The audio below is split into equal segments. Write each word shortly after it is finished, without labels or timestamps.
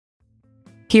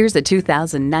Here's a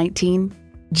 2019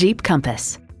 Jeep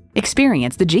Compass.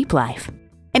 Experience the Jeep life.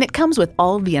 And it comes with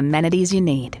all the amenities you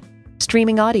need.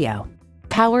 Streaming audio,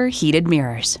 power heated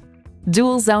mirrors,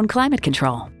 dual zone climate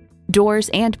control, doors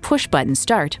and push-button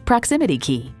start proximity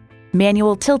key,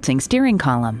 manual tilting steering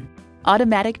column,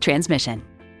 automatic transmission,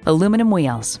 aluminum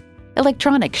wheels,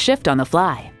 electronic shift on the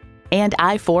fly, and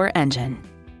i4 engine.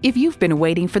 If you've been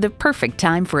waiting for the perfect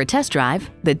time for a test drive,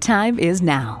 the time is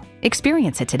now.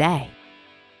 Experience it today.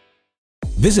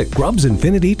 Visit Grubbs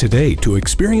Infiniti today to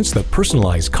experience the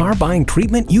personalized car buying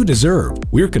treatment you deserve.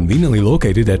 We're conveniently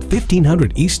located at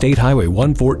 1500 East State Highway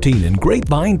 114 in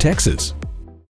Grapevine, Texas.